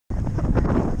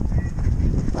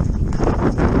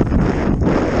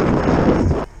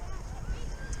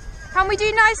we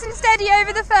do nice and steady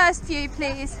over the first few,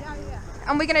 please?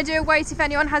 And we're going to do a wait if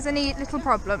anyone has any little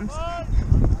problems.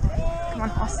 Come on,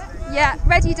 horse. Yeah,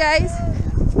 ready, Days.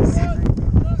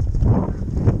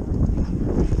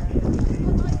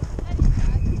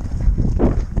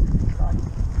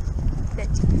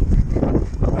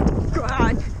 Go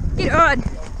on, get on.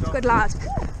 Good lad.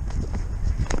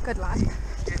 Good lad.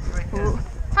 Ooh.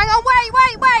 Hang on, wait.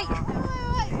 Wait.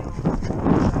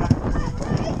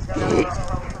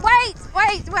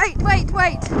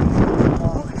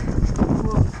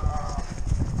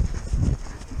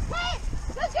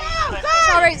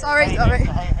 Sorry. You okay?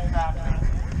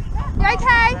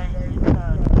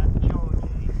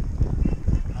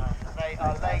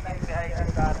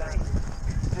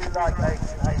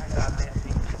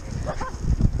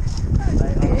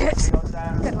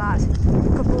 Good lad.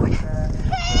 Good boy.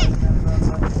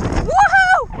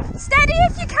 Woohoo! Steady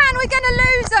if you can, we're going to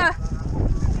lose her.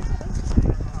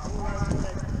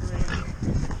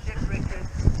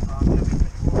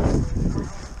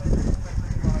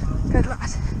 Good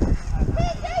lad.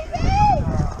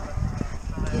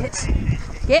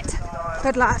 Get.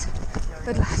 Good lad.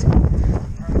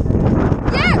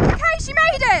 Yeah, okay, she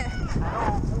made it.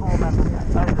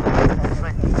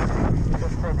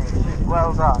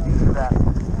 Well done to them.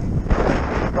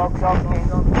 Dog jockey,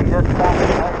 just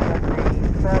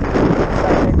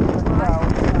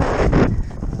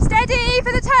steady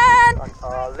for the turn.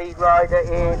 Our lead rider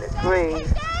in green.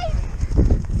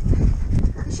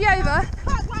 Is she over?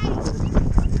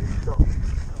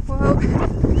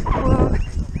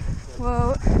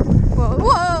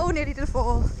 Whoa, nearly did a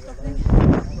fall.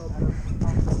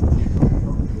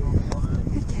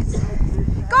 Good kids.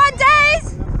 Go on,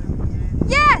 Days!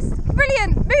 Yes,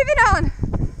 brilliant, moving on.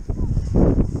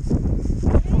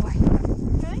 Good boy.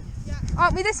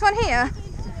 Aren't we this one here?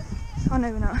 Oh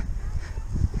no, we're not.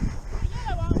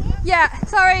 Yeah,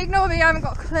 sorry, ignore me, I haven't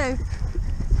got a clue.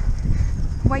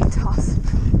 Wait, toss.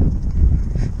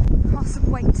 Toss and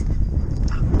wait.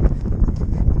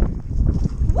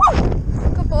 Woo!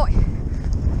 Good boy.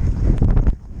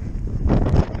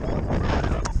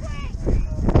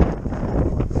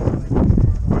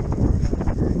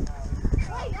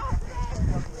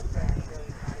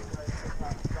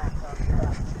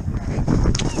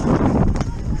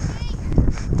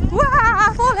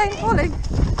 Wow, falling.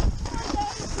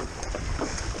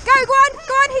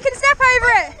 Go on, he can step over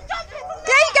it.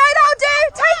 There you go, that'll do.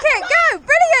 Take it, go,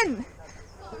 brilliant.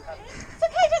 It's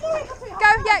okay, don't worry.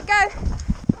 Go.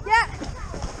 Yeah.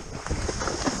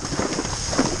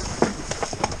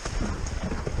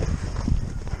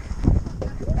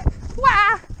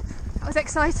 Wow, that was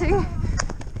exciting.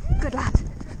 Good lad.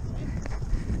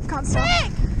 Can't stop.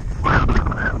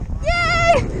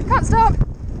 Yay! Can't stop.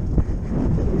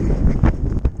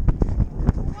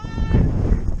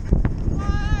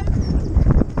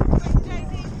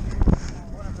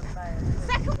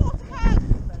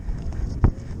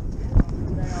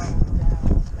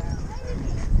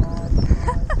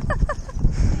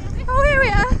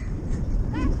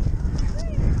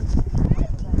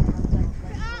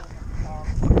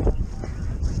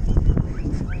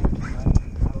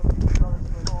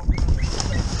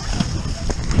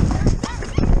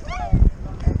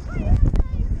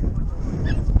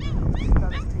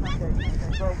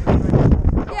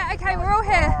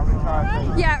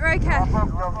 Yeah, we're okay.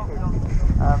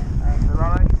 There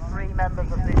are only 3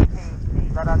 members of this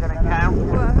team that are going to count.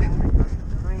 Whoa.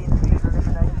 3 in speed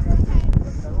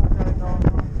elimination. They're all going on.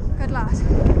 Good lad.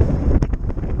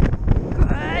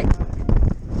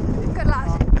 Good lad.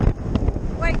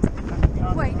 Wait.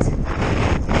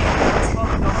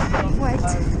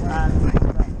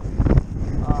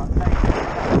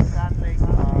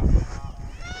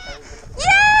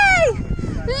 Yay!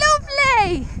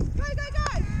 Lovely!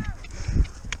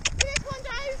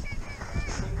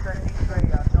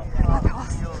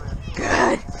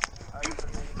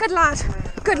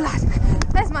 Good lad.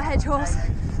 There's my hedge horse.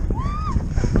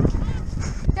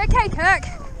 You okay, Kirk?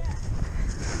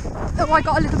 Oh, I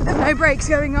got a little bit of no brakes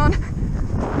going on.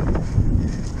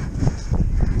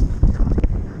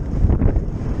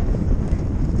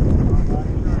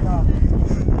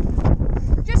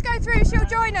 Just go through, she'll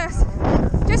join us. Come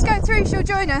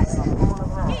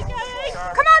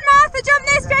on, Martha, jump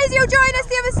this, Daisy will join us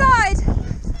the other side.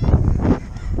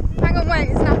 Hang on, wait,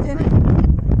 it's napping.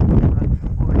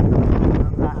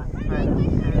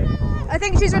 I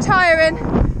think she's retiring.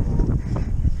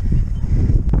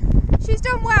 She's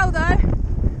done well though.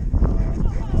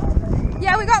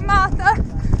 Yeah, we got Martha.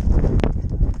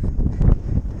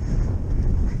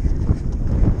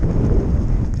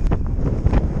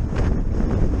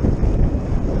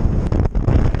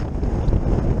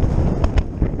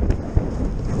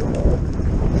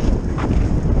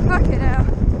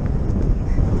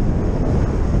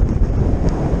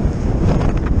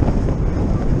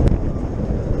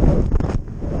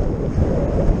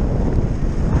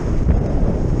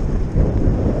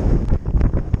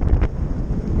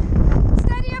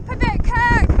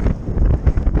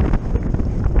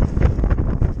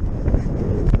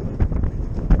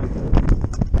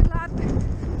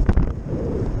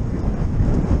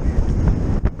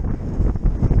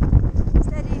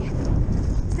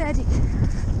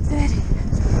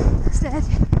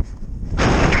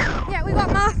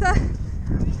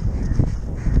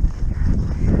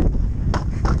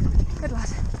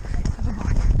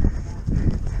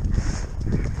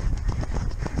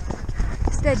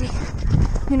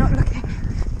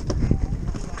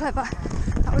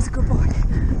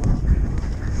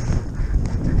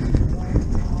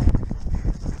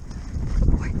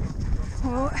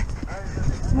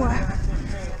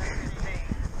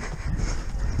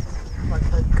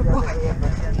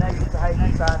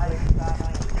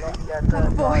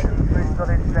 Bruce got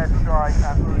into their stride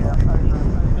and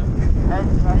the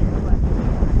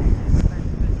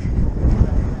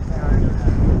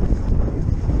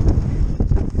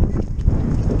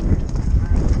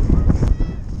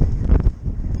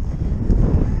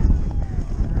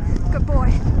Good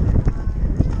boy.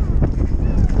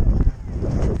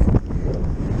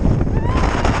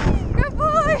 Good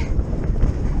boy.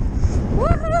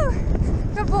 Woohoo!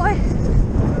 Good boy.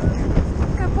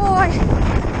 Good boy.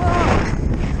 Whoa.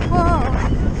 Whoa.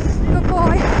 Good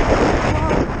boy.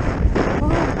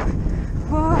 Whoa.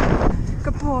 Whoa. Whoa.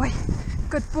 Good boy.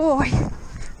 Good boy.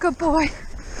 Good boy.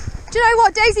 Do you know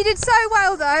what? Daisy did so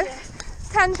well though. Yeah.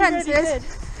 10 fences. Really did.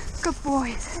 Good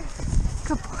boys.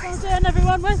 Good Well boys. done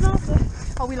everyone, where's Martha?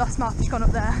 Oh, we lost Martha, she's gone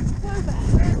up there. Go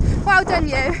back. Well done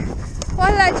you.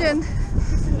 What a legend.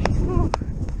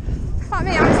 Like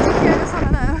me, I'm sticking over the sun, I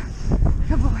know.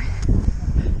 Good boy.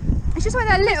 It's just when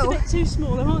they're A little, bit too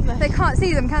small, aren't they? they can't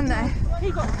see them, can they?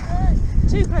 He got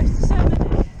too close to so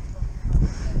many.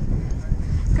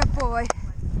 Good boy.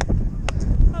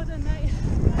 Well done, mate.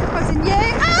 Well done you.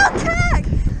 Oh, Kirk!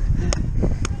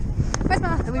 Where's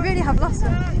Martha? We really have lost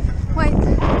her. Wait.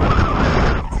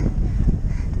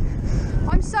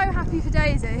 I'm so happy for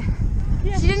Daisy.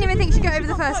 Yeah, She didn't even think she'd get over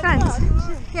the got first quite fence. far, didn't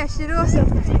she? Yeah, she did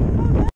awesome.